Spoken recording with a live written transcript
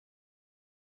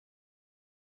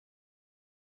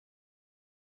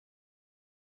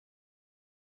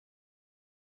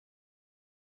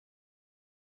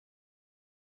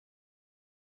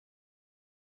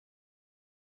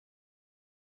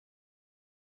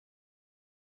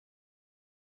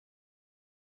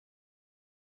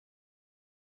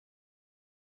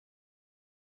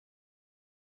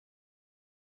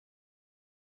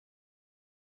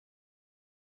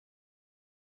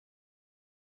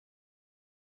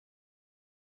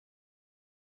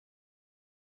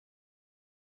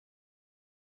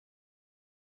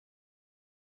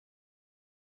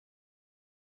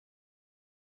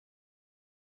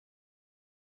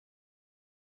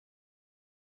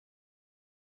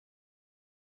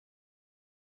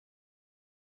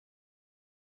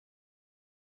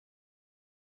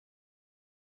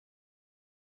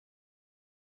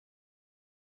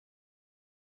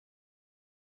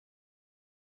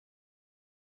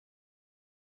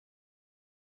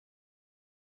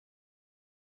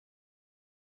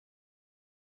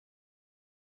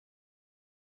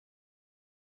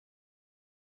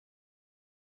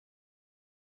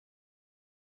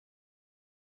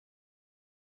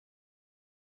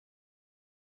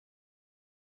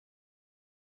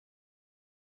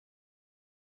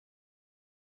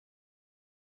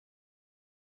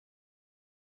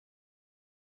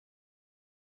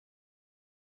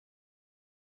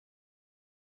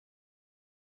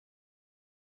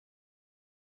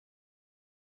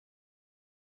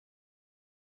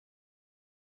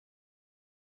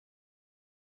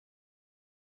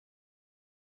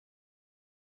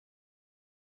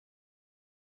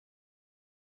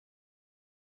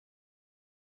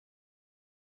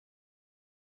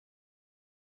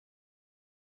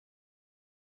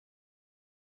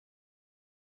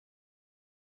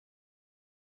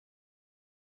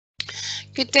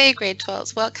Good day, grade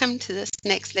 12s. Welcome to this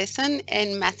next lesson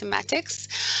in mathematics.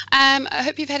 I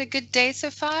hope you've had a good day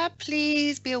so far.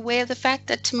 Please be aware of the fact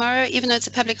that tomorrow, even though it's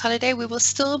a public holiday, we will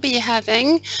still be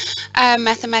having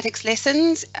mathematics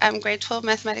lessons, grade 12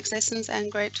 mathematics lessons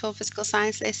and grade 12 physical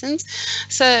science lessons.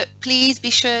 So please be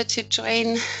sure to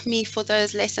join me for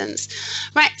those lessons.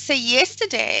 Right, so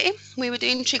yesterday we were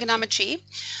doing trigonometry.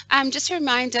 Just a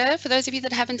reminder, for those of you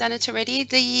that haven't done it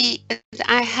already,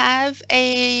 I have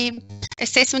a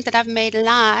assessment that I've made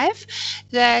live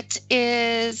that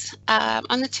is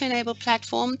on the Turnable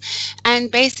platform, and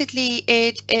basically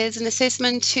it is an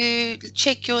assessment to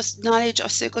check your knowledge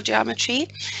of circle geometry.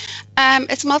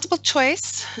 It's multiple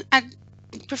choice. I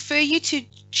prefer you to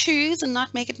choose and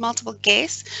not make it multiple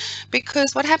guess,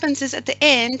 because what happens is at the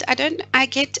end I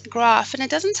get a graph and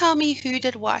it doesn't tell me who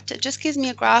did what. It just gives me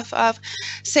a graph of,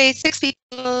 say, 6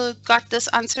 people got this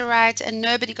answer right and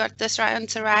nobody got this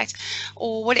answer right,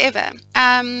 or whatever,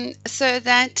 so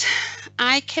that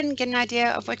I can get an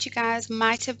idea of what you guys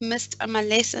might have missed on my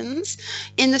lessons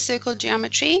in the circle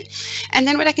geometry. And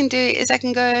then what I can do is I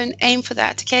can go and aim for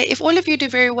that. Okay, if all of you do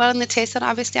very well in the test, then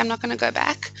obviously I'm not going to go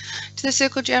back to the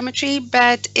circle geometry.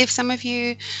 But if some of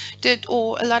you did,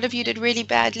 or a lot of you did really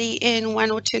badly in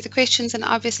one or two of the questions, then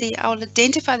obviously I'll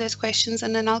identify those questions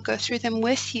and then I'll go through them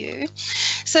with you.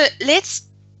 So let's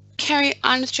carry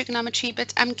on with trigonometry,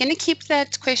 but I'm going to keep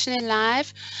that question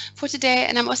live for today,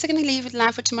 and I'm also going to leave it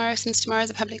live for tomorrow, since tomorrow is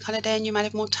a public holiday and you might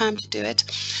have more time to do it.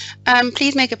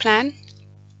 Please make a plan.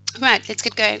 Right, let's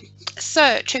get going.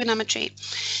 So, trigonometry.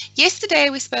 Yesterday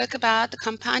we spoke about the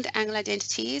compound angle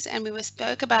identities, and we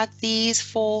spoke about these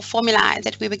four formulae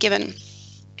that we were given.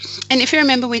 And if you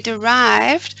remember, we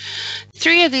derived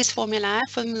 3 of these formulae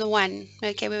from the one.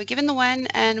 Okay, we were given the one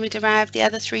and we derived the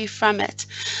other 3 from it.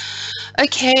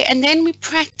 Okay, and then we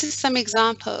practiced some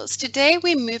examples. Today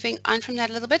we're moving on from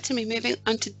that a little bit, and we're moving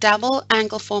on to double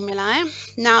angle formulae.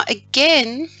 Now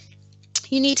again,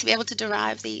 you need to be able to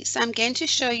derive these. So I'm going to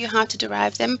show you how to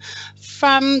derive them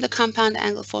from the compound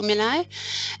angle formulae.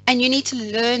 And you need to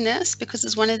learn this because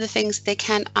it's one of the things they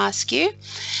can ask you.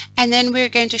 And then we're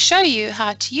going to show you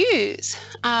how to use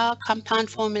our compound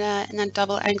formula and then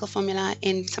double angle formula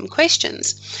in some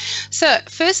questions. So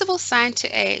first of all, sine to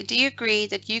A. Do you agree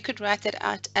that you could write that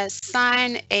out as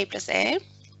sine A plus A?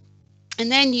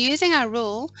 And then using our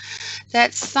rule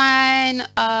that sine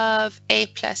of A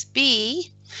plus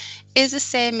B is the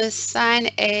same as sine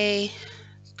A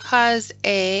cos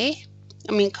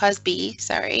B,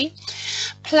 sorry,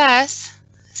 plus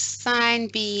sine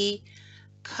B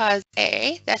cos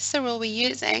A. That's the rule we're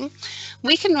using.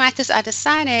 We can write this out as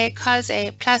sine A cos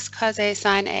A plus cos A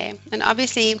sine A. And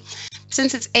obviously,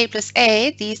 since it's A plus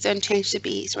A, these don't change to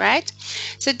B's, right?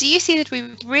 So do you see that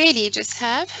we really just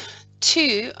have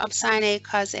 2 of sine A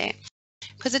cos A?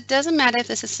 Because it doesn't matter if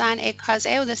this is sine A cos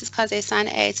A or this is cos A sine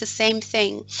A, it's the same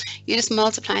thing. You're just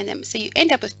multiplying them. So you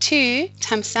end up with 2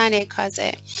 times sine A cos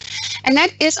A. And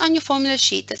that is on your formula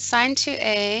sheet, that sine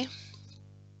 2A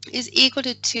is equal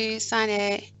to 2 sine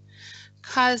A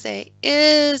cos A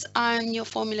is on your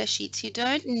formula sheet. So you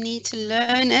don't need to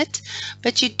learn it,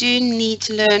 but you do need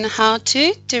to learn how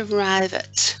to derive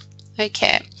it.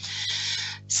 Okay.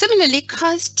 Similarly,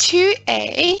 cos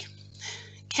 2A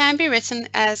can be written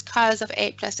as cos of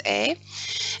A plus A.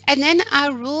 And then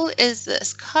our rule is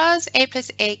this: cos A plus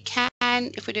A can,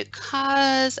 if we do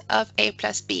cos of A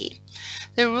plus B,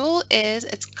 the rule is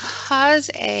it's cos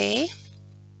A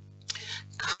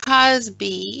cos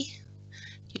B.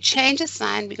 You change the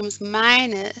sign, becomes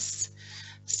minus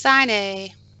sine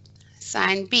A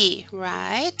sine B,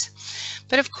 right?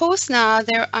 But of course now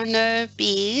there are no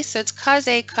B's, so it's cos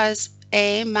A cos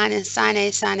A minus sine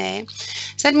A sine A.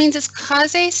 So that means it's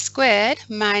cos A squared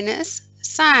minus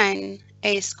sine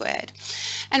A squared.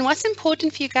 And what's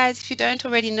important for you guys, if you don't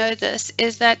already know this,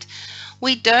 is that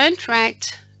we don't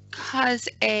write cos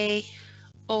A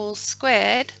all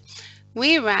squared.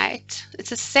 We write, it's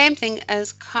the same thing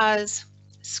as cos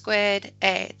squared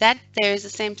A. That there is the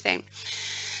same thing.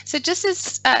 So just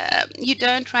as you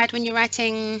don't write, when you're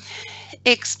writing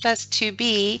x plus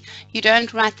 2b, you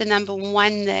don't write the number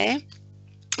 1 there,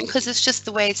 because it's just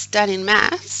the way it's done in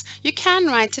maths. You can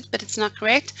write it, but it's not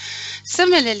correct.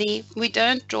 Similarly, we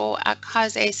don't draw our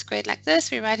cos A squared like this.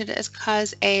 We write it as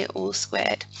cos A all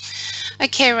squared.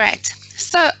 Okay, right.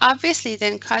 So obviously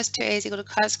then cos 2A is equal to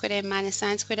cos squared A minus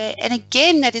sine squared A. And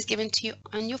again, that is given to you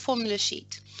on your formula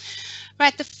sheet.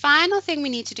 Right, the final thing we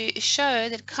need to do is show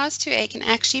that cos 2A can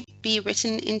actually be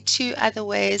written in 2 other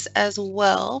ways as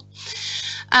well.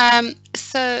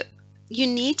 So you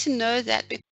need to know that,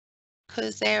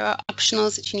 because there are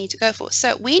optionals that you need to go for.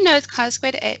 So we know cos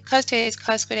squared A, cos 2A is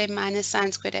cos squared A minus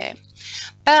sine squared A.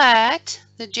 But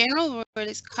the general rule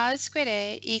is cos squared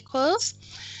A equals,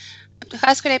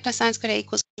 cos squared A plus sine squared A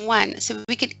equals 1. So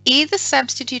we could either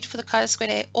substitute for the cos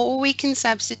squared A or we can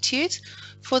substitute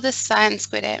for the sine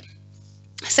squared A.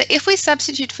 So if we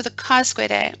substitute for the cos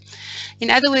squared A, in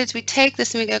other words, we take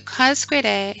this and we go cos squared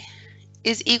A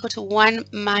is equal to 1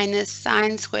 minus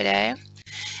sine squared A.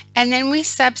 And then we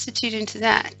substitute into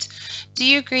that. Do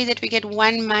you agree that we get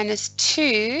 1 minus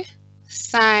 2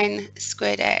 sine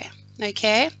squared A?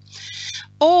 Okay.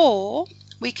 Or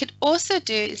we could also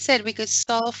do, instead we could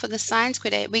solve for the sine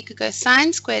squared A. We could go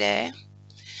sine squared A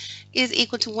is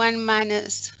equal to 1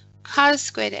 minus cos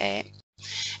squared A.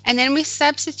 And then we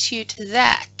substitute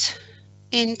that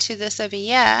into this over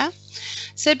here.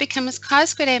 So it becomes cos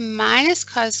squared A minus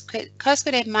cos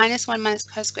squared A minus 1 minus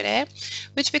cos squared A,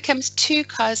 which becomes 2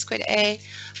 cos squared A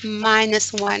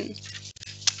minus 1.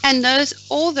 And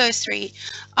all those three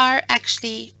are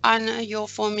actually on your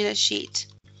formula sheet.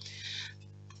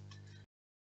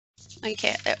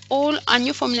 Okay, they're all on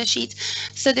your formula sheet.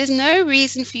 So there's no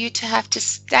reason for you to have to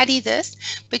study this,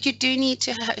 but you do need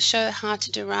to show how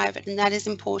to derive it, and that is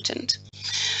important.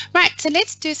 Right, so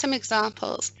let's do some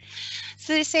examples.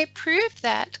 So they say prove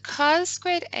that cos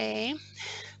squared A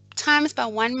times by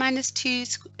 1 minus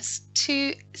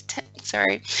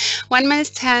 1 minus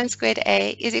tan squared A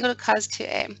is equal to cos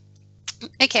 2A.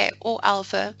 Okay, or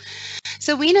alpha.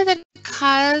 So we know that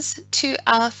cos 2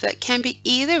 alpha can be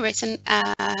either written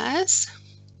as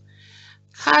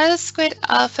cos squared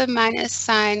alpha minus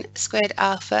sine squared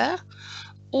alpha,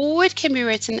 or it can be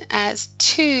written as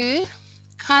 2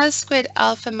 cos squared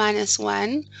alpha minus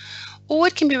 1, or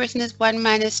it can be written as 1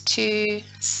 minus 2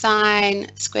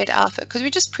 sine squared alpha, because we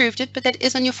just proved it, but that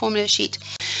is on your formula sheet.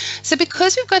 So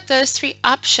because we've got those three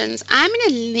options, I'm going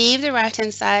to leave the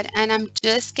right-hand side and I'm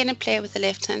just going to play with the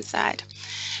left-hand side.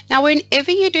 Now,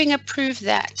 whenever you're doing a prove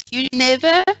that, you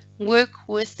never work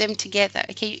with them together.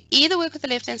 Okay, you either work with the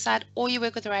left-hand side or you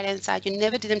work with the right-hand side. You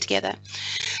never do them together.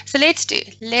 So let's do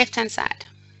left-hand side.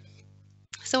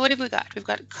 So what have we got? We've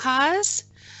got cos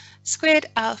squared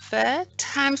alpha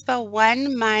times by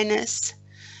 1 minus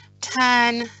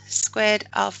tan squared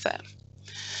alpha.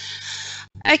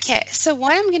 Okay, so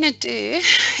what I'm going to do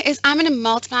is I'm going to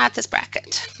multiply out this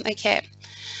bracket. Okay,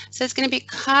 so it's going to be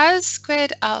cos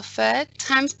squared alpha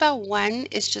times by 1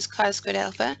 is just cos squared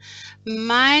alpha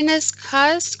minus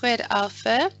cos squared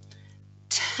alpha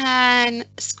tan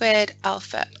squared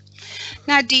alpha.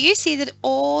 Now, do you see that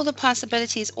all the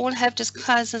possibilities all have just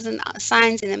coses and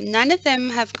sines in them? None of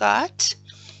them have got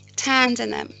tans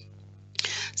in them.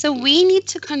 So we need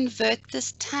to convert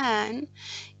this tan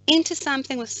into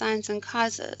something with sines and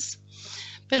causes.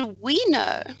 But we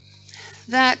know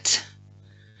that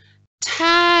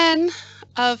tan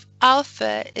of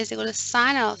alpha is equal to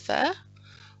sine alpha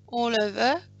all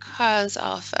over cos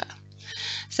alpha.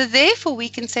 So therefore we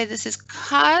can say this is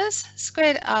cos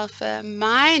squared alpha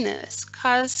minus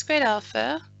cos squared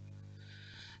alpha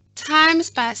times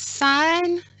by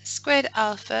sine squared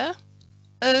alpha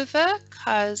over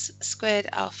cos squared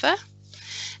alpha.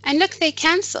 And look, they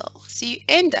cancel. So you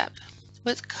end up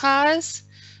with cos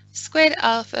squared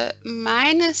alpha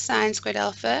minus sine squared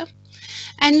alpha.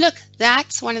 And look,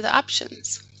 that's one of the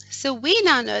options. So we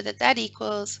now know that that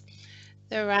equals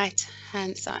the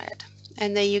right-hand side.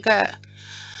 And there you go.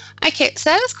 Okay, so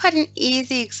that was quite an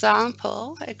easy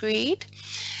example, agreed.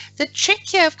 The trick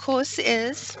here, of course,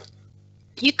 is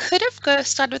you could have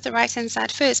started with the right-hand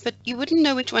side first, but you wouldn't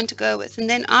know which one to go with. And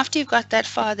then after you've got that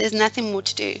far, there's nothing more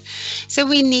to do. So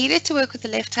we needed to work with the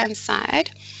left-hand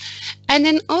side. And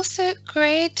then also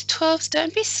grade 12s,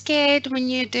 don't be scared when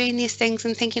you're doing these things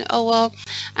and thinking, oh, well,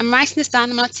 I'm writing this down,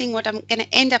 I'm not seeing what I'm going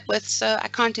to end up with, so I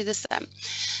can't do this sum.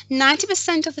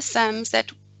 90% of the sums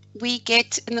that we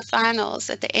get in the finals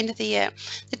at the end of the year,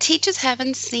 the teachers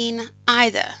haven't seen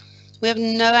either. We have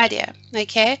no idea,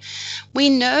 okay? We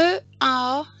know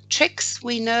our tricks,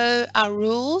 we know our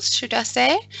rules, should I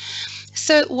say.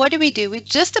 So what do? We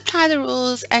just apply the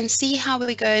rules and see how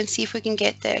we go and see if we can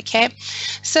get there, okay?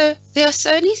 So there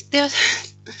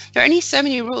are only so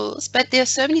many rules, but there are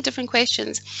so many different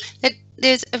questions that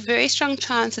there's a very strong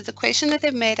chance that the question that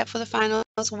they've made up for the finals,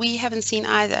 we haven't seen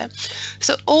either.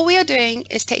 So all we are doing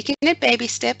is taking a baby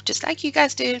step, just like you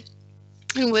guys do,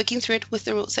 and working through it with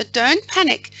the rules. So don't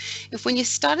panic if when you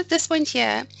start at this point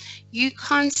here, you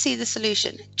can't see the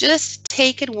solution. Just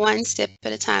take it one step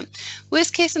at a time.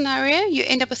 Worst case scenario, you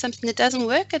end up with something that doesn't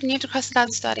work and you have to cross it out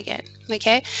and start again,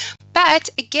 okay? But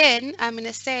again, I'm going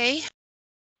to say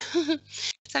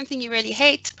something you really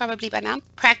hate probably by now,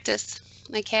 practice.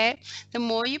 Okay, the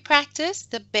more you practice,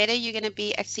 the better you're going to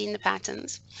be at seeing the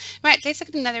patterns. Right, let's look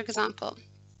at another example.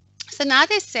 So now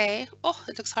they say, oh,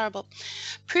 it looks horrible.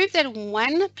 Prove that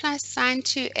 1 plus sine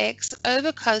 2x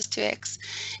over cos 2x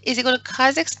is equal to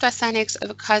cos x plus sine x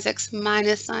over cos x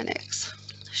minus sine x.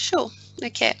 Sure,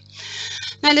 okay.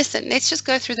 Now listen, let's just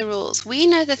go through the rules. We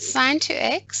know that sine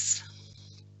 2x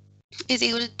is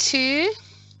equal to 2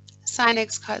 sine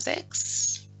x cos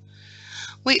x.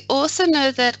 We also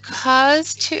know that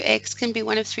cos 2x can be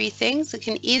one of three things. It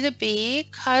can either be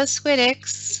cos squared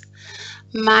x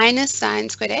minus sine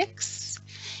squared x.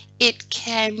 It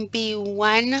can be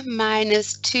 1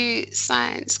 minus 2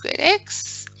 sine squared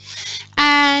x.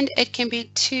 And it can be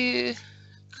 2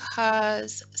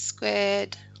 cos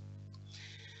squared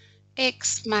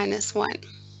x minus 1.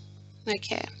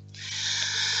 Okay.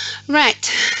 Right,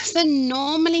 so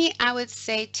normally I would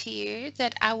say to you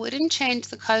that I wouldn't change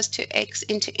the cos 2x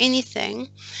into anything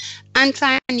until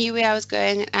I knew where I was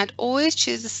going. I'd always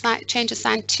choose change the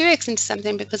sine 2x into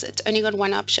something because it's only got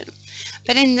one option.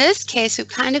 But in this case, we've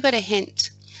kind of got a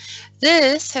hint.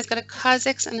 This has got a cos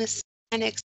x and a sine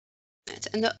x in it,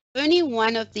 and the only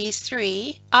one of these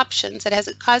three options that has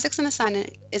a cos x and a sine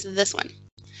is this one.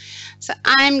 So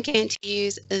I'm going to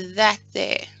use that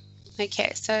there.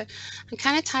 Okay, so I'm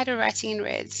kind of tired of writing in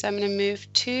red, so I'm going to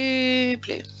move to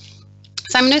blue.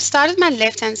 So I'm going to start with my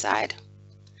left-hand side.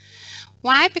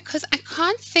 Why? Because I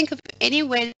can't think of any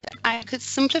way that I could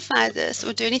simplify this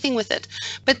or do anything with it.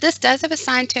 But this does have a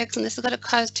sine 2x and this has got a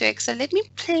cos 2x. So let me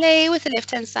play with the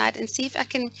left-hand side and see if I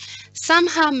can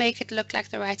somehow make it look like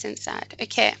the right-hand side.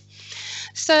 Okay,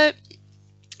 so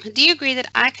do you agree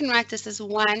that I can write this as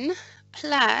 1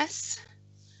 plus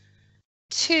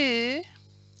 2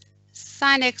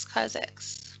 sine x cos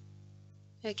x,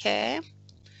 okay,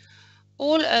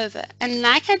 all over. And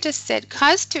like I just said,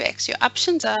 cos 2x, your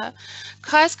options are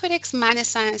cos squared x minus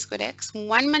sine squared x,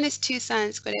 1 minus 2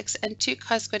 sine squared x, and 2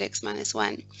 cos squared x minus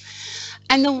 1.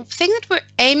 And the thing that we're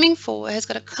aiming for has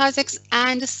got a cos x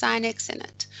and a sine x in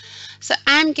it. So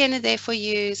I'm going to therefore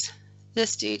use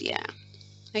this dude here.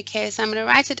 Okay, so I'm going to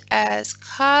write it as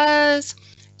cos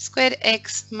squared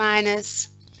x minus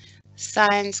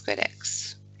sine squared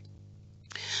x.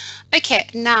 Okay,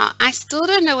 now I still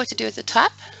don't know what to do at the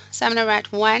top, so I'm going to write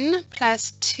 1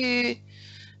 plus 2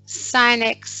 sine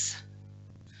x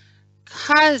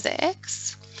cos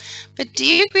x. But do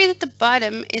you agree that the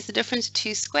bottom is the difference of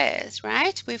two squares,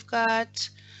 right? We've got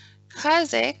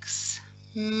cos x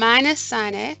minus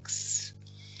sine x,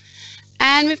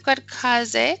 and we've got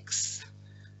cos x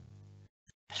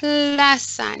plus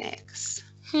sine x.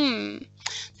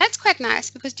 That's quite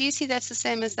nice because do you see that's the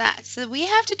same as that? So we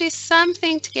have to do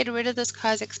something to get rid of this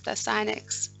cos x plus sine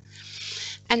x.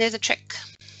 And there's a trick.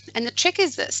 And the trick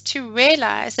is this, to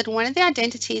realize that one of the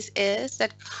identities is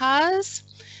that cos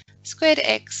squared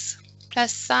x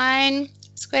plus sine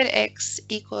squared x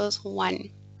equals 1.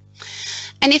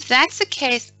 And if that's the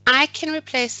case, I can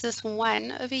replace this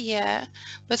 1 over here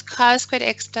with cos squared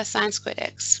x plus sine squared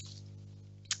x.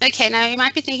 Okay, now you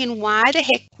might be thinking, why the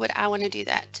heck would I want to do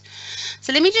that?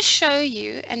 So let me just show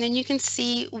you, and then you can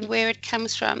see where it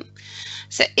comes from.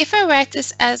 So if I write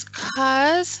this as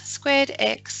cos squared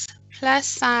x plus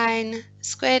sine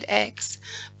squared x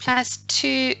plus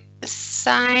 2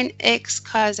 sine x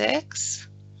cos x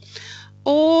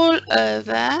all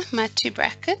over my two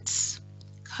brackets,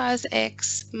 cos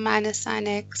x minus sine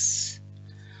x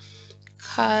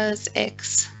cos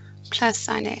x plus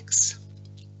sine x.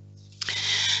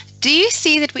 Do you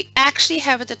see that we actually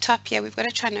have at the top here, we've got a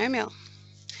trinomial.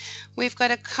 We've got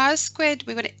a cos squared,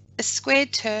 we've got a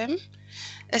squared term,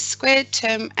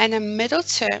 and a middle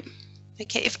term.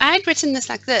 Okay, if I had written this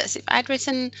like this, if I'd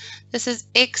written this as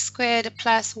x squared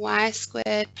plus y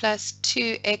squared plus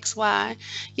 2xy,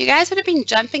 you guys would have been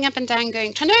jumping up and down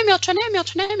going trinomial, trinomial,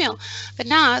 trinomial. But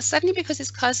now, suddenly because it's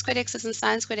cos squared x's and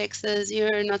sine squared x's,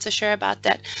 you're not so sure about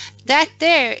that. That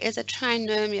there is a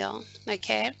trinomial,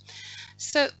 okay?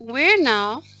 So we're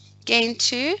now going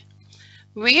to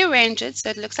rearrange it so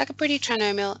it looks like a pretty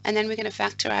trinomial, and then we're going to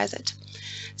factorize it.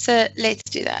 So let's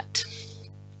do that.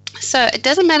 So it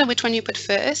doesn't matter which one you put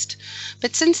first,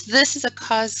 but since this is a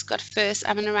cos got first,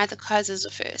 I'm going to write the cos as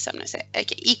a first. I'm going to say,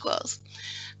 okay, equals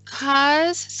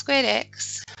cos squared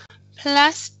x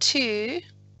plus 2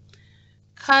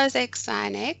 cos x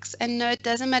sine x, and no, it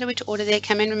doesn't matter which order they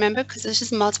come in, remember, because this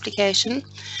is multiplication,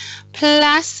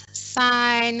 plus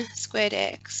sine squared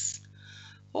x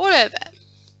all over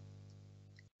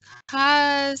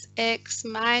cos x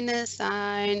minus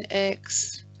sine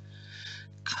x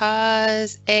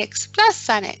cos x plus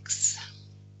sine x.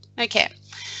 Okay,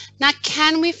 Now,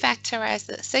 can we factorize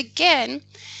this? Again,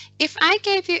 if I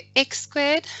gave you x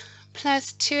squared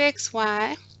plus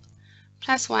 2xy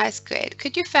plus y squared,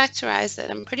 could you factorize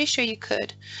it? I'm pretty sure you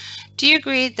could. Do you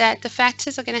agree that the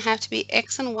factors are going to have to be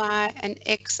x and y,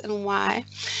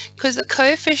 because the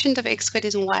coefficient of x squared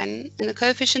is 1 and the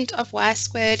coefficient of y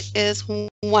squared is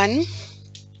 1?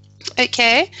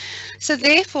 Okay, so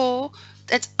therefore,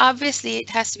 it's obviously it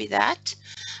has to be that.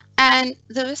 And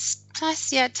this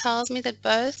plus here tells me that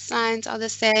both signs are the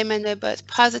same and they're both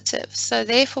positive. So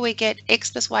therefore, we get x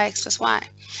plus y.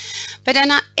 But then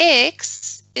our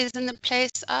x is in the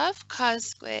place of cos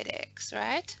squared x,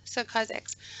 right? So cos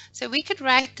x. So we could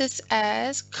write this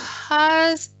as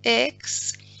cos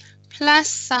x plus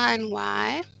sine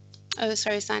y. Oh,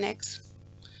 sorry, sine x.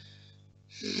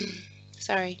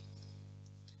 Sorry.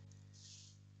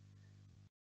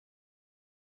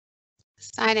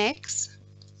 Sine x.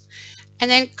 And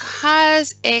then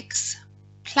cos x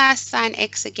plus sine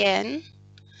x again,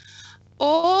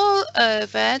 all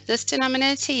over this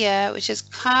denominator here, which is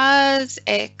cos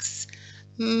x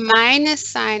minus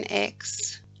sine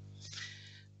x,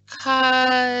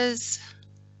 cos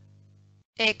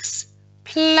x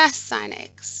plus sine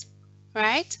x,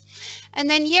 right? And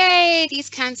then yay,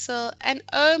 these cancel, and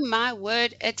oh my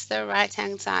word, it's the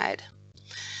right-hand side.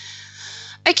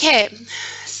 Okay,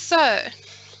 so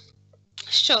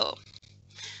sure.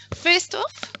 First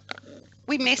off,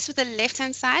 we messed with the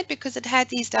left-hand side because it had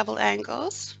these double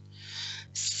angles.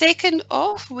 Second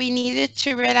off, we needed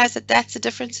to realize that that's a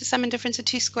difference, sum and difference of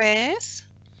two squares.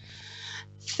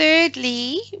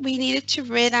 Thirdly, we needed to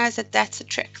realize that that's a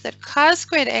trick, that cos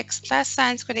squared x plus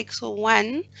sine squared x equals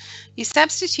 1. You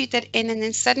substitute that in, and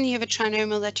then suddenly you have a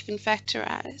trinomial that you can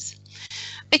factorize.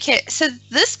 Okay, so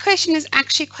this question is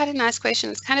actually quite a nice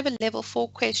question. It's kind of a level 4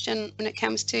 question when it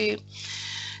comes to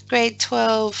grade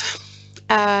 12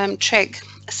 trig.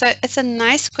 So it's a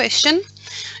nice question.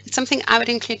 It's something I would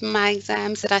include in my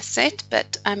exams that I set,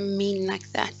 but I mean like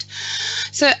that.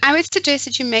 So I would suggest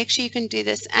that you make sure you can do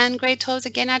this. And grade 12s,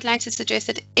 again, I'd like to suggest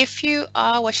that if you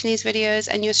are watching these videos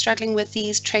and you're struggling with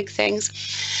these trig things,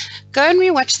 go and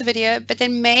rewatch the video, but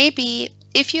then maybe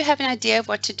if you have an idea of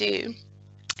what to do,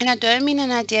 and I don't mean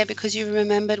an idea because you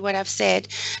remembered what I've said.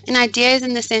 An idea is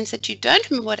in the sense that you don't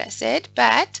remember what I said,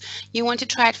 but you want to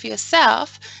try it for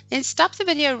yourself, then stop the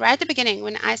video right at the beginning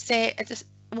when I say,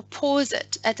 or pause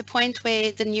it at the point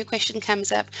where the new question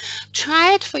comes up.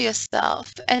 Try it for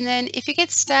yourself, and then if you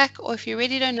get stuck, or if you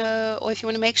really don't know, or if you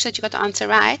want to make sure that you got the answer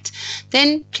right,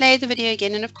 then play the video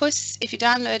again. And of course, if you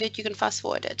download it, you can fast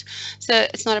forward it. So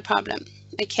it's not a problem.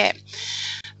 Okay.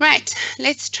 Right,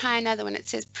 let's try another one. It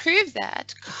says, prove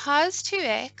that cos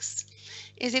 2x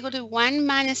is equal to 1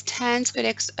 minus tan squared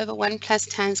x over 1 plus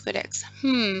tan squared x.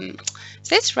 So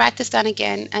let's write this down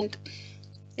again, and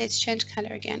let's change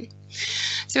color again.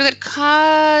 So we've got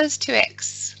cos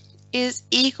 2x is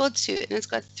equal to, and it's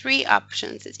got three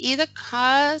options. It's either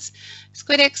cos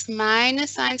squared x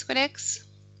minus sine squared x,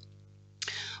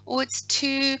 or it's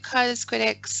 2 cos squared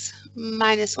x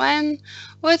minus 1,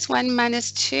 or it's 1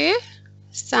 minus 2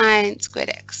 sine squared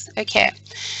x. Okay,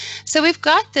 so we've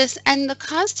got this, and the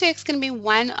cos 2x is going to be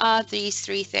one of these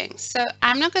three things. So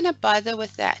I'm not going to bother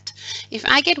with that. If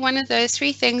I get one of those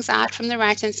three things out from the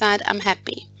right-hand side, I'm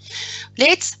happy.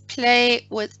 Let's play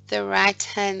with the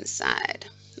right-hand side.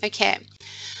 Okay,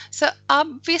 so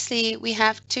obviously we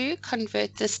have to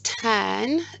convert this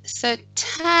tan. So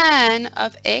tan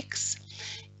of x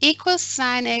equals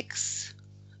sine x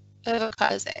over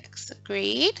cos x.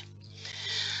 Agreed?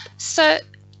 So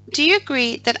do you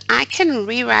agree that I can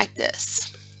rewrite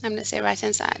this? I'm going to say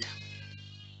right-hand side.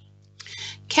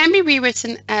 Can be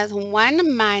rewritten as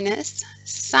 1 minus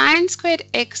sine squared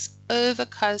x over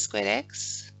cos squared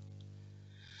x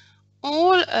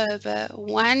all over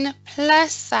 1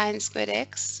 plus sine squared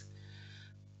x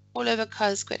all over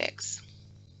cos squared x.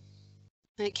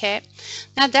 Okay,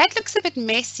 now that looks a bit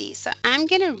messy, so I'm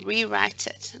going to rewrite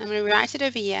it. I'm going to rewrite it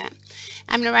over here.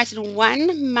 I'm going to write it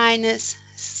 1 minus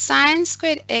sine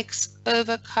squared x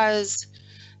over cos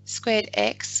squared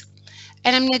x,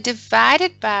 and I'm going to divide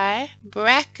it by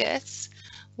brackets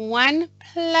 1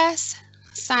 plus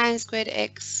sine squared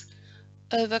x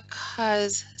over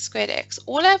cos squared x.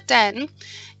 All I've done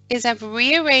is I've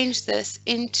rearranged this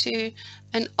into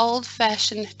an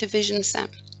old-fashioned division sum.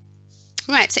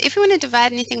 Right, so if we want to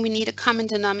divide anything, we need a common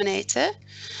denominator.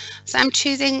 So I'm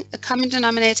choosing a common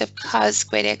denominator of cos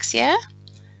squared x here.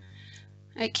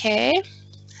 Okay,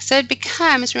 so it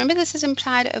becomes, remember this is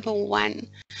implied over 1.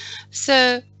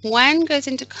 So 1 goes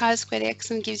into cos squared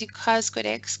x and gives you cos squared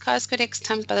x. Cos squared x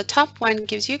times by the top 1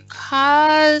 gives you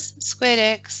cos squared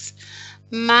x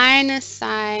minus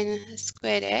sine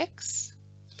squared x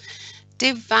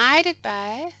divided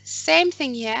by, same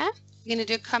thing here, we're going to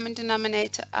do a common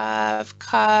denominator of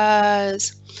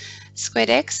cos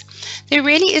squared x. There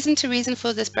really isn't a reason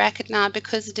for this bracket now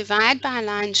because the divide by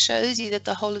line shows you that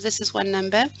the whole of this is one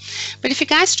number. But if you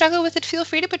guys struggle with it, feel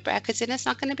free to put brackets in. It's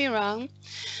not going to be wrong.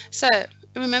 So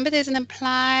remember there's an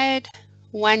implied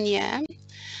 1 here.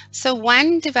 So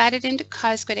 1 divided into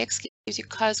cos squared x gives you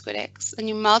cos squared x. And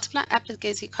you multiply up, it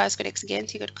gives you cos squared x again.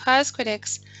 So you got cos squared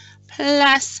x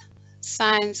plus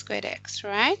sine squared x,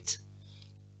 right?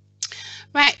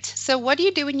 Right, so what do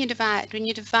you do when you divide? When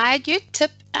you divide, you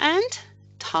tip and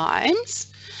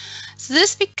times. So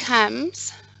this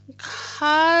becomes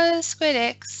cos squared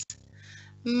x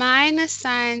minus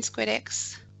sine squared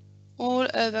x all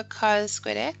over cos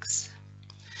squared x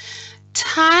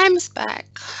times by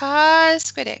cos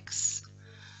squared x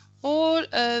all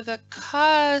over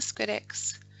cos squared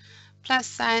x plus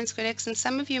sine squared x. And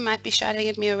some of you might be shouting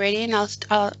at me already, and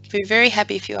I'll be very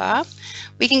happy if you are.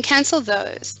 We can cancel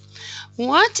those.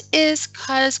 What is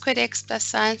cos squared x plus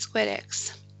sine squared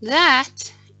x?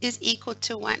 That is equal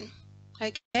to 1.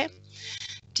 Okay?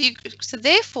 So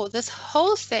therefore, this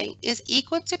whole thing is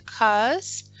equal to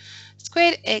cos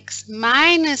squared x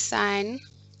minus sine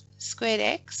squared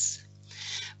x,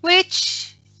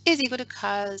 which is equal to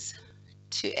cos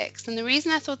 2x. And the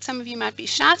reason I thought some of you might be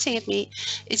shouting at me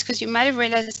is because you might have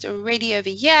realized already over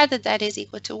here that that is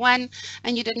equal to 1,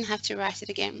 and you didn't have to write it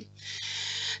again.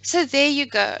 So there you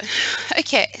go.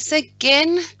 Okay, so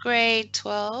again, grade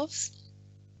 12s.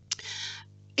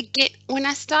 Again, when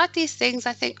I start these things,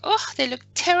 I think, oh, they look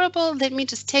terrible. Let me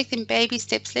just take them baby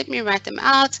steps. Let me write them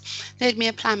out. Let me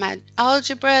apply my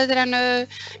algebra that I know,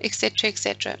 etc.,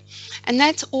 etc. And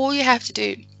that's all you have to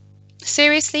do.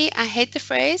 Seriously, I hate the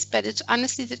phrase, but it's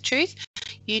honestly the truth.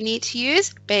 You need to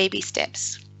use baby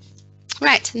steps.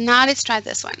 Right, now let's try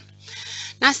this one.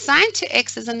 Now sine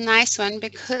 2x is a nice one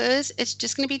because it's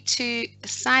just going to be 2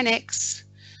 sine x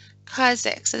cos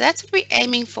x. So that's what we're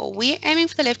aiming for. We're aiming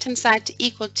for the left-hand side to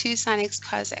equal 2 sine x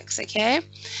cos x, okay?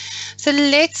 So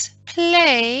let's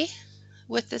play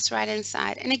with this right-hand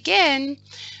side. And again,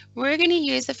 we're going to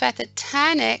use the fact that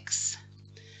tan x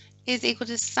is equal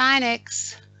to sine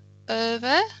x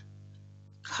over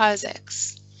cos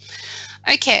x.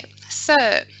 Okay, so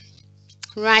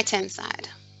right-hand side.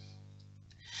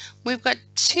 We've got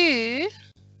 2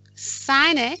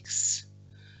 sine x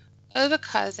over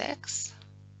cos x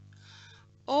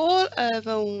all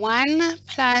over 1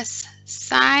 plus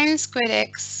sine squared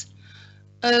x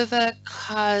over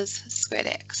cos squared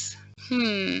x.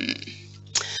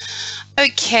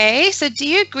 Okay, so do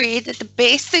you agree that the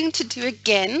best thing to do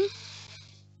again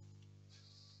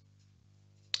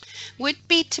would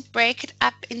be to break it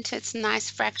up into its nice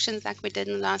fractions like we did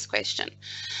in the last question?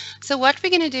 So what we're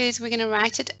going to do is we're going to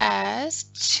write it as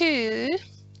 2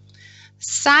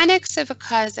 sine x over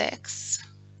cos x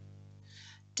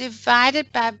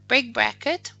divided by big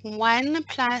bracket 1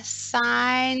 plus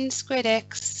sine squared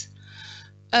x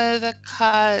over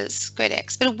cos squared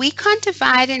x. But we can't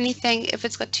divide anything if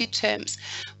it's got 2 terms.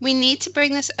 We need to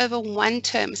bring this over 1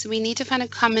 term. So we need to find a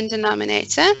common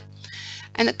denominator.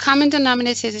 And the common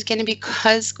denominator is going to be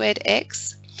cos squared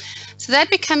x. So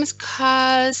that becomes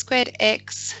cos squared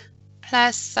x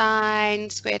plus sine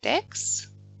squared x.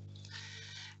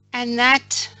 And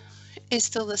that is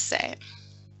still the same.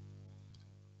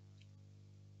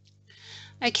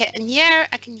 Okay, and here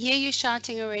I can hear you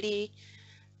shouting already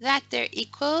that there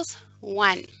equals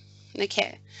 1.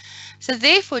 Okay, so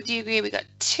therefore, do you agree we got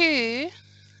 2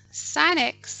 sine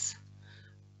x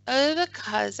over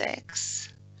cos x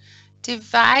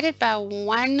divided by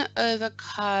 1 over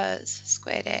cos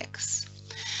squared x,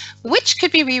 which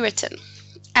could be rewritten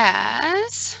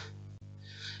as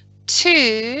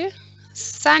 2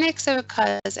 sine x over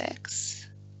cos x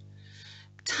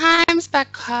times by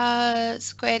cos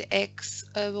squared x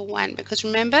over 1. Because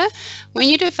remember, when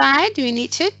you divide, you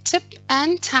need to tip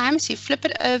and times. You flip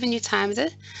it over and you times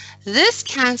it. This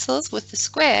cancels with the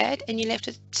squared, and you're left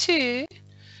with 2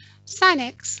 sine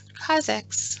x cos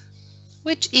x,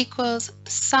 which equals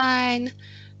sine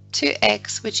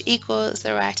 2x, which equals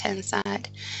the right-hand side.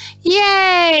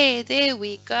 Yay! There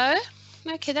we go.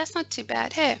 Okay, that's not too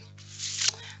bad, hey?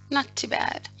 Not too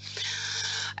bad.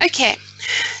 Okay,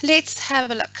 let's have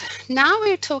a look. Now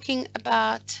we're talking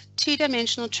about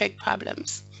two-dimensional trig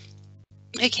problems.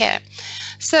 Okay,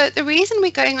 so the reason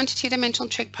we're going on to two-dimensional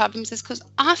trig problems is because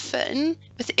often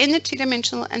within the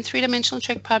two-dimensional and three-dimensional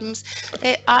trig problems,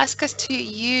 they ask us to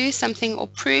use something or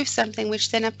prove something which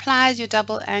then applies your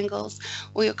double angles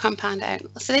or your compound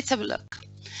angles. So let's have a look.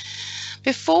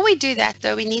 Before we do that,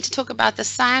 though, we need to talk about the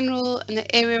sine rule and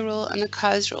the area rule and the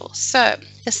cos rule. So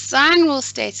the sine rule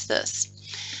states this.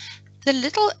 The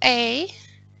little a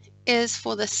is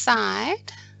for the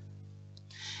side,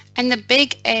 and the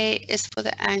big A is for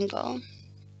the angle.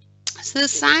 So the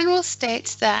sine rule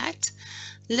states that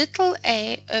little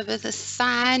a over the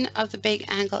sine of the big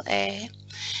angle A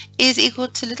is equal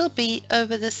to little b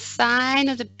over the sine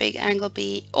of the big angle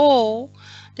B, or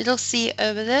little c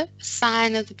over the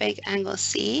sine of the big angle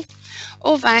C,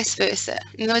 or vice versa.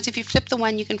 In other words, if you flip the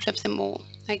one, you can flip them all.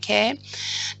 Okay.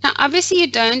 Now, obviously,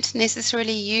 you don't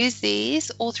necessarily use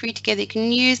these all three together. You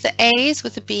can use the A's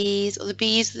with the B's, or the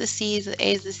B's with the C's, or the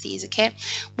A's with the C's. Okay.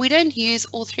 We don't use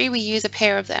all three. We use a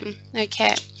pair of them.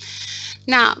 Okay.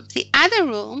 Now, the other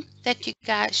rule that you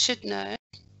guys should know,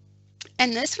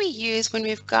 and this we use when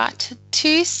we've got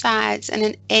two sides and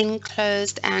an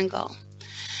enclosed angle.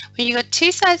 When you've got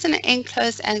two sides and an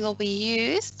enclosed angle, we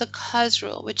use the cos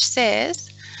rule, which says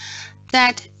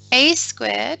that a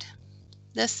squared,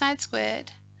 this side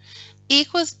squared,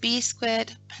 equals b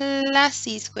squared plus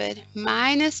c squared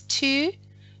minus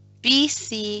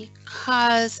 2bc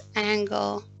cos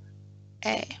angle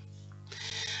A.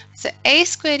 So a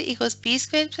squared equals b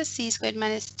squared plus c squared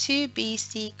minus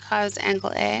 2bc cos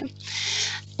angle A.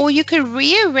 Or you could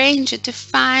rearrange it to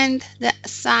find the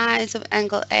size of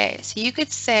angle A. So you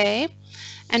could say,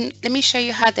 and let me show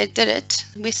you how they did it.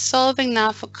 We're solving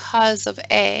now for cos of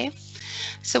A.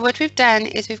 So what we've done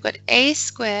is we've got a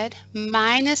squared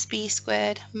minus b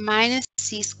squared minus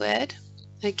c squared,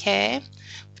 okay,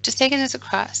 we've just taken this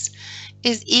across,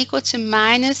 is equal to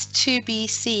minus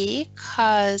 2bc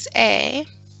cos A.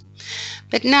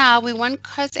 But now we want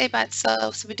cos A by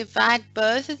itself, so we divide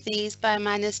both of these by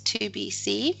minus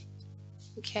 2bc.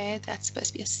 Okay, that's supposed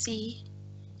to be a c.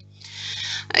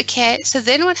 Okay, so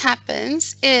then what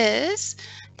happens is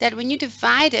that when you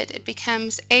divide it, it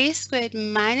becomes a squared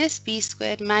minus b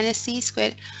squared minus c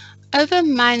squared over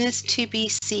minus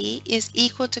 2bc is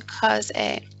equal to cos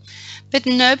A. But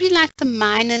nobody likes the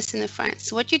minus in the front.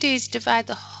 So what you do is divide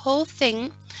the whole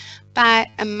thing by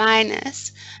a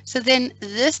minus. So then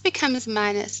this becomes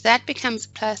minus, that becomes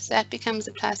plus, that becomes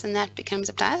a plus, and that becomes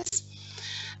a plus.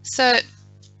 So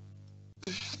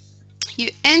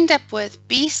you end up with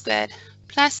b squared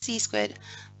plus c squared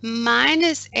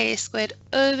minus a squared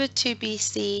over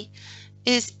 2bc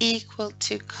is equal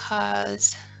to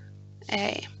cos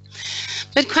A.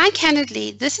 But quite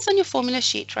candidly, this is on your formula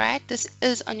sheet, right? This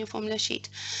is on your formula sheet.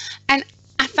 And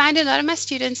I find a lot of my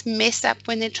students mess up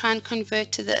when they try and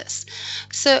convert to this.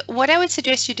 So what I would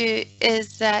suggest you do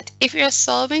is that if you're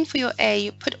solving for your A,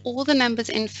 you put all the numbers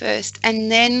in first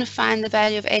and then find the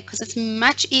value of A, because it's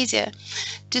much easier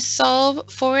to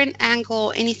solve for an angle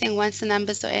or anything once the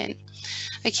numbers are in.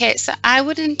 Okay, so I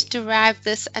wouldn't derive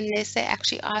this unless they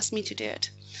actually asked me to do it.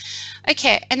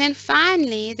 Okay, and then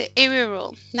finally, the area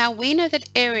rule. Now we know that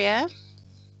area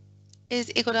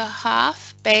is equal to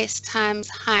half base times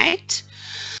height.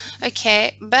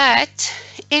 Okay, but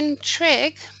in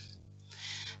trig,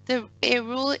 the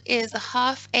rule is a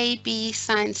half AB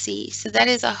sine C. So that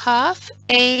is a half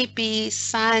AB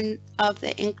sine of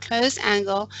the enclosed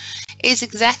angle is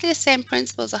exactly the same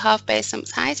principle as a half base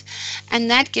times height,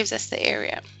 and that gives us the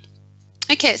area.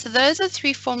 Okay, so those are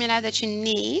three formulae that you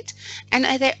need, and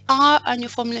they are on your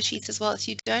formula sheets as well,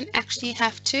 so you don't actually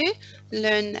have to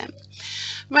learn them.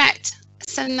 Right,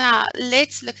 so now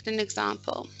let's look at an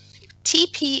example.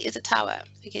 TP is a tower.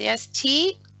 Okay, yes,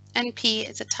 T and P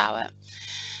is a tower.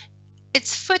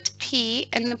 Its foot P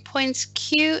and the points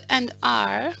Q and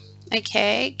R,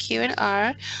 okay, Q and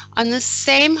R, on the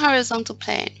same horizontal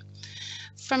plane.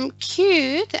 From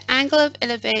Q, the angle of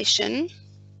elevation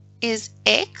is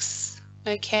X,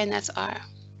 okay, and that's R.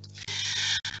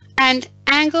 And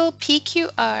angle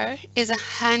PQR is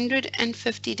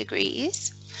 150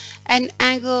 degrees, and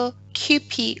angle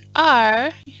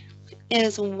QPR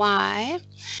is Y,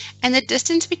 and the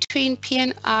distance between P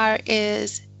and R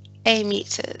is A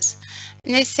meters.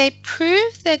 And they say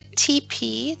prove that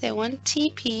TP, they want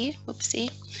TP, whoopsie,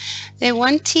 they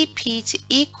want TP to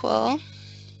equal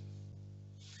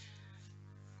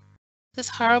this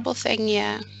horrible thing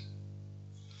here.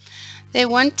 They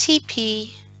want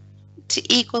TP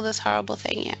to equal this horrible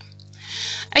thing here.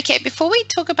 Okay, before we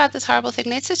talk about this horrible thing,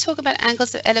 let's just talk about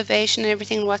angles of elevation and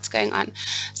everything, what's going on.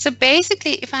 So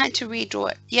basically, if I had to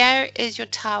redraw it, here is your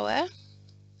tower,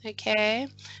 okay,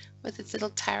 with its little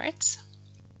turrets.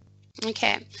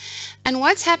 Okay, and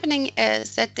what's happening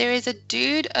is that there is a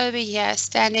dude over here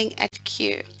standing at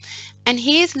Q, and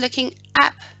he is looking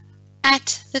up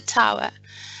at the tower,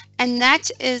 and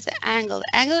that is the angle.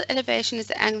 The angle of elevation is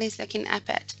the angle he's looking up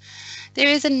at. there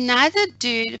is another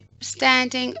dude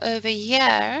standing over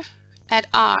here at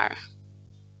R.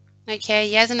 Okay,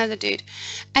 here's another dude.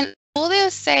 And all they're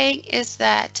saying is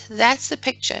that that's the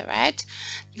picture, right?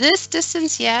 This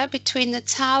distance here between the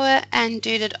tower and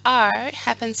dude at R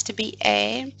happens to be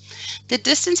A. The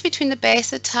distance between the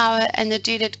base of the tower and the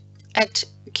dude at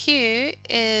Q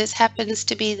happens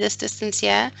to be this distance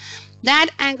here. That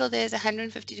angle there is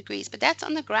 150 degrees, but that's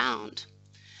on the ground.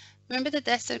 Remember that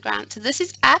that's the ground. So this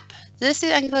is up. This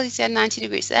angle is at 90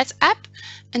 degrees. So that's up,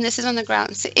 and this is on the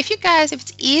ground. So if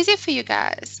it's easier for you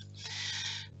guys,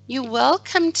 you're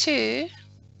welcome to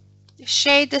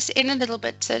shade this in a little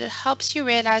bit so that it helps you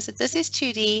realize that this is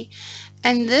 2D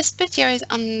and this bit here is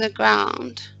on the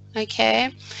ground,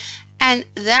 okay? And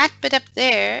that bit up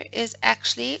there is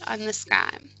actually on the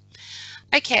sky.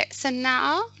 Okay, so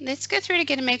now let's go through it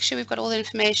again and make sure we've got all the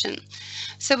information.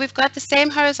 So we've got the same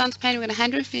horizontal plane, we've got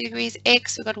 150 degrees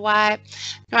X, we've got Y.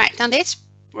 All right, now let's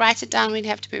write it down. We'd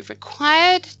have to prove.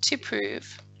 Required to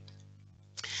prove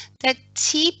that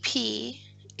TP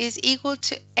is equal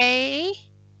to A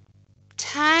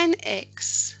tan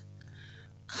X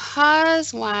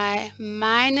cos Y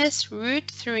minus root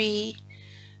 3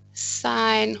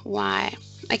 sine Y.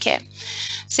 Okay,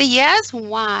 so here's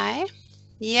Y,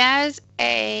 here's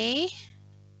A,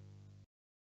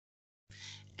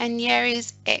 and here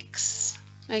is X,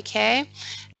 okay?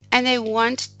 And they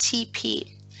want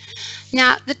TP.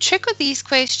 Now, the trick with these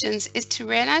questions is to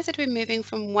realize that we're moving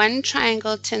from one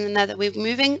triangle to another. We're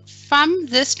moving from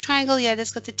this triangle here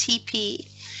that's got the TP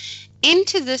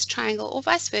into this triangle or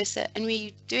vice versa, and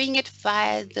we're doing it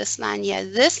via this line here.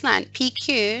 This line,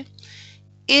 PQ,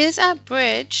 is our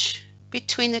bridge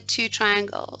between the two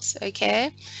triangles,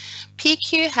 okay?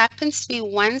 PQ happens to be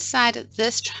one side of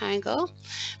this triangle,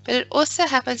 but it also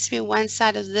happens to be one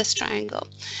side of this triangle.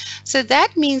 So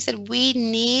that means that we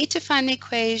need to find an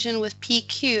equation with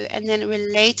PQ and then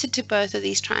relate it to both of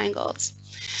these triangles.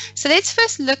 So let's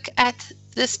first look at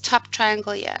this top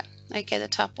triangle here, okay, the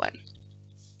top one.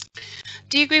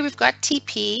 Do you agree we've got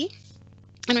TP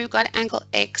and we've got angle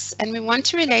X and we want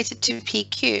to relate it to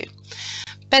PQ?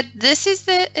 But this is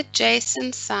the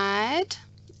adjacent side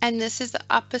and this is the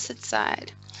opposite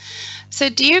side. So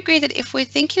do you agree that if we're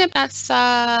thinking about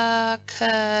SOHCAHTOA,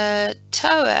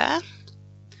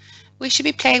 we should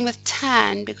be playing with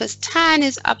tan because tan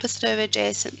is opposite over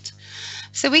adjacent.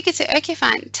 So we could say, okay,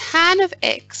 fine, tan of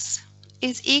X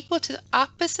is equal to the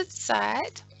opposite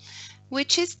side,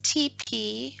 which is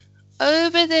TP,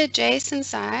 over the adjacent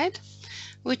side,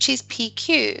 which is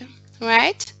PQ,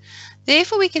 right?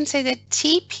 Therefore, we can say that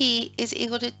TP is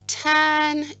equal to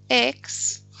tan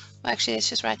X. Well, actually, let's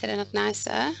just write that out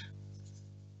nicer.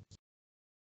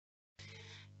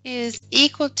 Is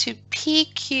equal to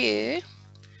PQ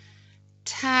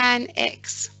tan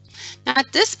X. Now,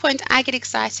 at this point, I get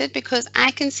excited because I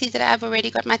can see that I've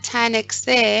already got my tan X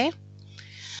there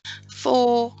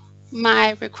for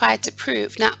my required to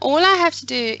prove. Now, all I have to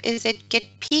do is get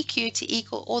PQ to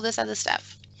equal all this other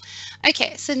stuff.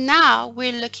 Okay, so now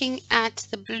we're looking at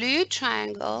the blue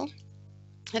triangle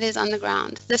that is on the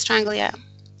ground. This triangle here.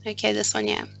 Okay, this one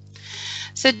here.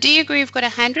 So do you agree we've got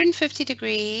 150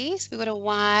 degrees, we've got a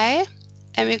Y,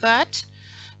 and we've got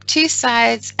two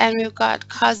sides, and we've got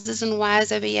coses and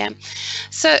Y's over here.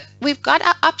 So we've got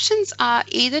our options are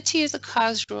either to use the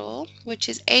cos rule, which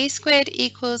is A squared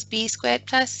equals B squared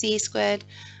plus C squared,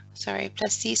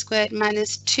 plus C squared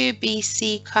minus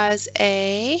 2BC cos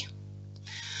A.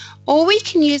 Or we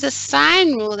can use a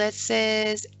sine rule that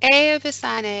says A over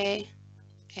sine A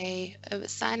over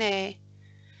sine A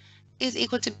is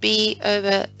equal to B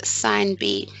over sine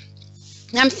B.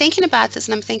 Now I'm thinking about this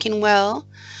and I'm thinking, well,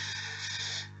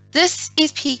 this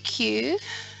is PQ,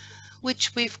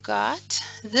 which we've got.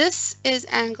 This is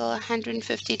angle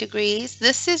 150 degrees.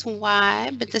 This is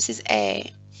Y, but this is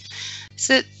A.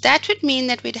 So that would mean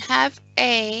that we'd have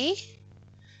A,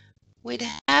 we'd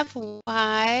have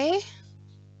Y,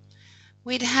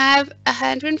 we'd have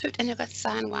 150, and you've got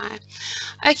sine Y.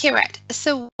 Okay, right.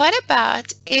 So what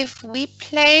about if we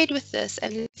played with this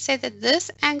and let's say that this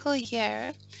angle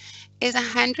here is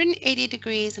 180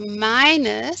 degrees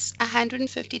minus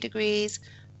 150 degrees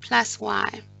plus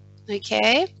Y,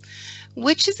 okay?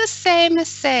 Which is the same as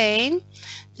saying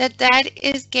that that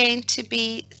is going to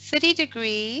be 30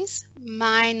 degrees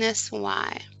minus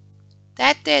Y.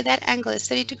 That angle is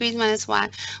 30 degrees minus Y.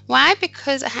 Why?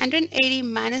 Because 180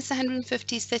 minus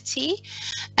 150 is 30,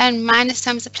 and minus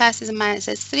times the plus is a minus.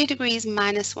 So it's 30 degrees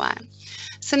minus Y.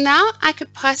 So now I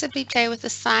could possibly play with the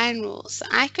sine rule. So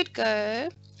I could go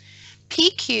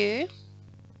PQ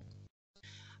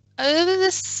over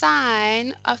the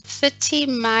sine of 30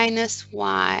 minus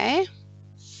Y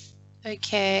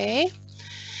okay,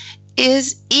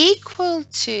 is equal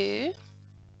to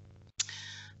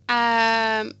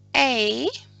a,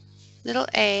 little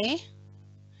a,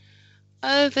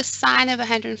 over sine of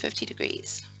 150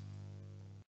 degrees.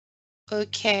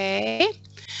 Okay,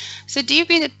 so do you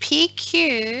agree that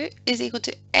PQ is equal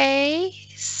to a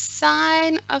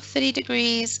sine of 30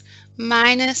 degrees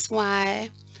minus y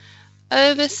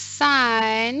over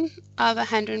sine of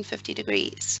 150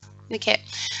 degrees? Okay,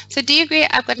 so do you agree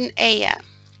I've got an A here?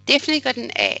 Definitely got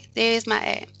an A. There's my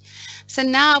A. So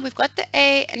now we've got the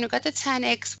A and we've got the tan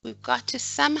X. We've got to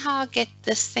somehow get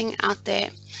this thing out there.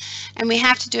 And we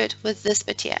have to do it with this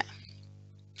bit here.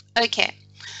 Okay.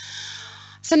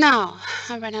 So now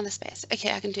I ran out of space.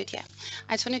 Okay, I can do it here.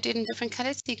 I just want to do it in different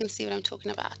colors so you can see what I'm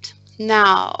talking about.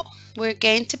 Now we're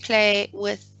going to play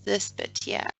with this bit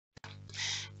here.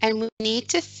 And we need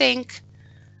to think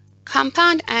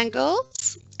compound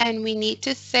angles, and we need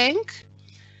to think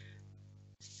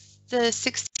the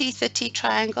 60-30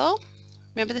 triangle.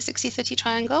 Remember the 60-30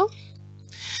 triangle?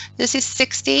 This is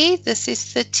 60, this is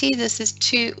 30, this is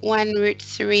 2, 1, root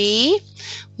 3.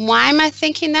 Why am I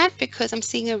thinking that? Because I'm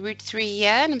seeing a root 3 here,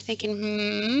 and I'm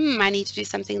thinking, I need to do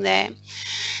something there.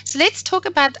 So let's talk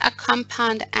about a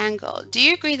compound angle. Do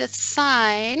you agree that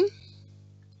sine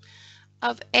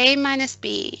of A minus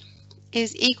B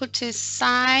is equal to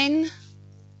sine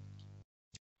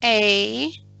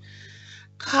A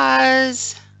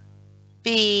cos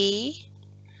B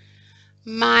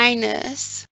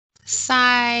minus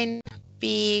sine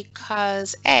B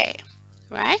cos A,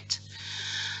 right?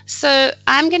 So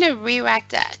I'm going to rewrite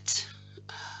that.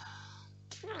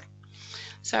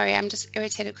 Sorry, I'm just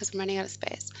irritated because I'm running out of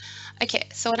space. Okay,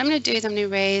 so what I'm going to do is I'm going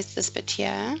to erase this bit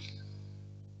here.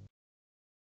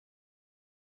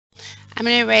 I'm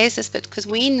going to erase this bit because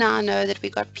we now know that we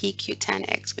got PQ tan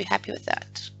X. We're happy with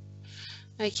that.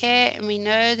 Okay, and we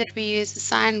know that we use the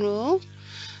sine rule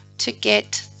to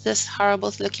get this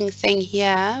horrible looking thing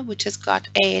here, which has got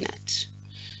A in it.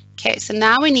 Okay, so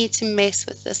now we need to mess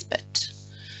with this bit.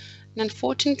 And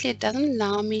unfortunately, it doesn't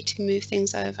allow me to move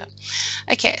things over.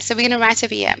 Okay, so we're going to write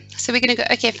over here. So we're going to go,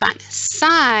 okay, fine.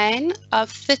 Sine of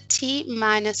 30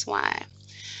 minus y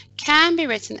can be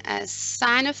written as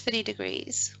sine of 30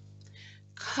 degrees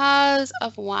cos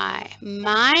of y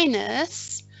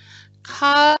minus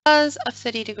cos of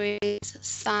 30 degrees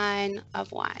sine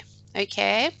of y.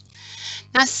 Okay,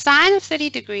 now sine of 30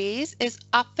 degrees is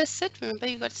opposite. Remember,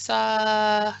 you got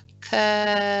SOHCAHTOA,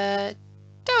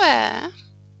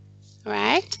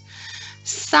 right?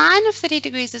 Sine of 30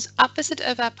 degrees is opposite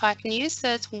of our hypotenuse,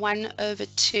 so it's 1 over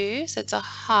 2, so it's a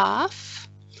half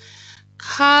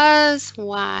cos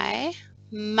y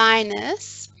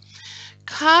minus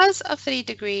cos of 30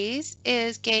 degrees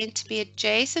is going to be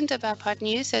adjacent of our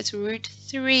hypotenuse, so it's root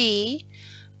 3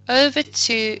 over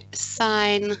 2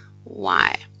 sine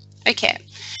y. Okay,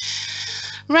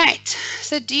 right,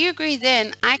 so do you agree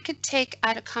then I could take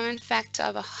out a common factor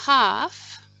of a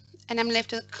half, and I'm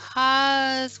left with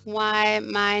cos y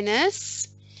minus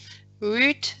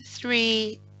root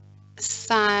 3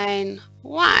 sine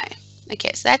y.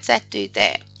 Okay, so that's that dude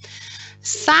there.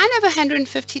 Sine of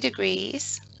 150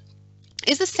 degrees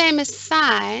is the same as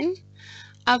sine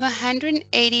of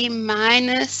 180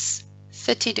 minus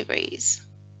 30 degrees.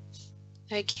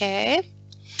 Okay,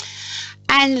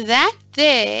 and that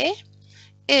there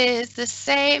is the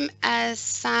same as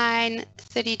sine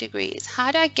 30 degrees.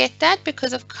 How do I get that?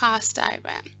 Because of cast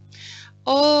diagram.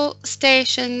 All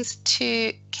stations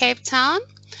to Cape Town.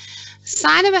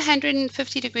 Sine of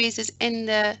 150 degrees is in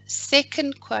the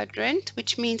second quadrant,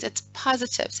 which means it's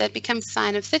positive, so it becomes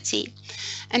sine of 30.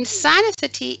 And sine of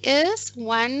 30 is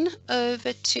 1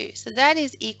 over 2, so that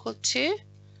is equal to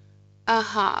a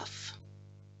half.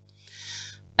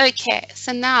 Okay,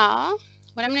 so now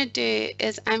what I'm going to do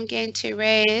is I'm going to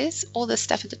erase all this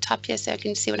stuff at the top here so I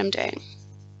can see what I'm doing.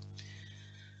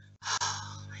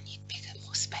 Oh, I need bigger,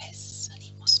 more space. I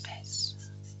need more space.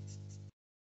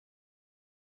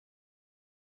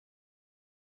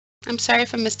 I'm sorry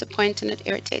if I missed a point and it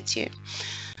irritates you.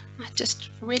 I just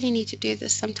really need to do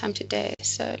this sometime today,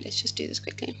 so let's just do this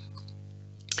quickly.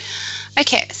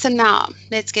 Okay, so now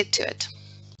let's get to it.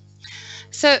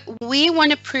 So we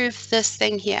want to prove this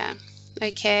thing here,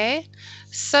 okay?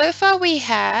 So far we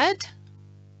had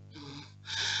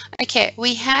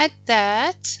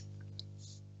that,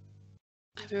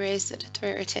 I've erased it, it's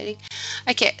very irritating.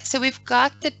 Okay, so we've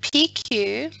got that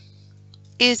PQ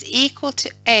is equal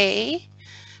to A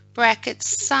bracket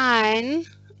sine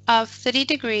of 30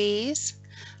 degrees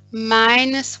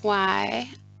minus y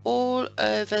all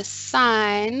over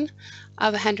sine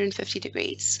of 150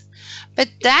 degrees. But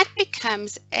that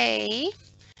becomes A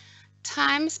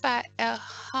times by a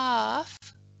half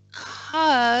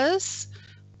cos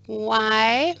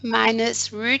y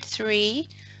minus root 3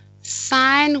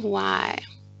 sine y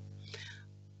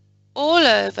all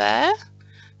over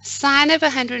sine of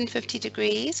 150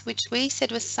 degrees, which we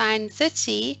said was sine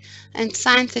 30, and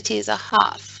sine 30 is a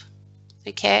half.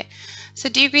 Okay, so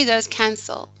do you agree those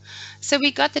cancel? So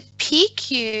we got that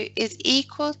PQ is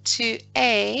equal to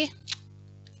A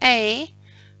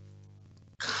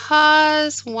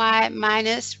cos y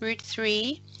minus root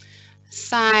 3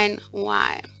 sine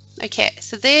y. Okay,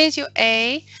 so there's your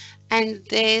A, and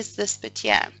there's this bit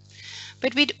here.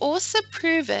 But we'd also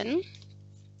proven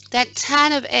that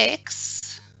tan of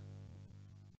x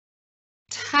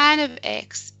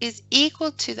is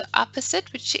equal to the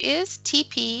opposite, which is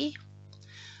TP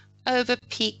over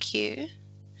PQ.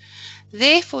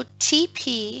 Therefore,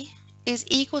 TP is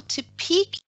equal to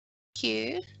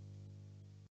PQ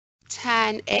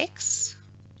tan x.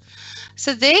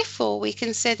 So therefore, we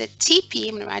can say that TP,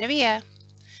 I'm going to write over here,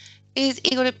 is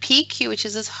equal to PQ, which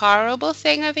is this horrible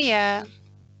thing over here,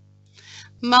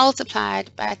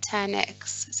 multiplied by tan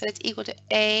x. So it's equal to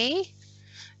A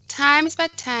times by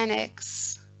tan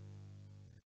x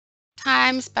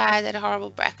times by that horrible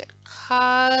bracket,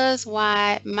 cos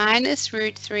y minus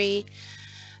root 3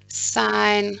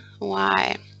 sine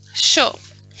y. Sure.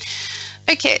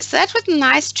 Okay, so that was a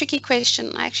nice, tricky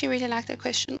question. I actually really like that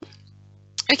question.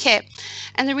 Okay,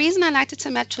 and the reason I liked it so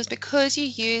much was because you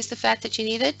used the fact that you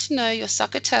needed to know your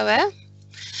SOHCAHTOA,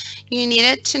 you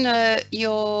needed to know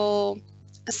your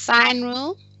sine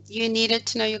rule, you needed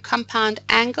to know your compound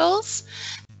angles,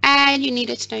 and you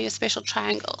needed to know your special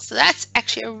triangles. So that's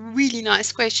actually a really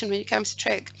nice question when it comes to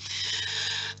trig.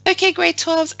 Okay, grade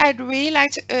 12s, I'd really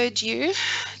like to urge you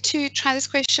to try this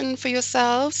question for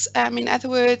yourselves. In other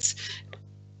words,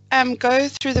 go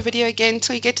through the video again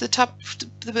until you get to the top,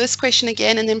 the first question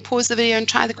again, and then pause the video and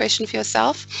try the question for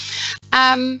yourself.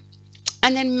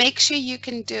 And then make sure you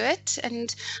can do it.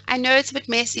 And I know it's a bit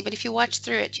messy, but if you watch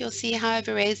through it, you'll see how I've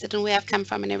erased it and where I've come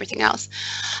from and everything else.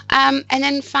 And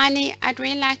then finally, I'd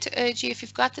really like to urge you, if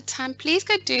you've got the time, please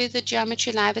go do the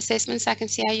geometry live assessment so I can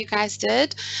see how you guys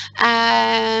did.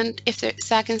 And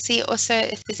so I can see also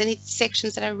if there's any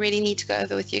sections that I really need to go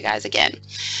over with you guys again.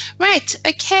 Right,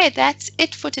 okay, that's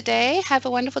it for today. Have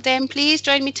a wonderful day, and please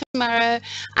join me tomorrow.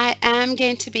 I am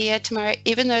going to be here tomorrow,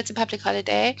 even though it's a public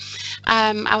holiday.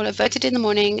 I will have voted in the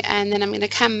morning, and then I'm going to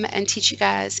come and teach you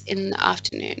guys in the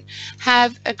afternoon.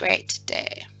 Have a great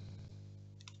day.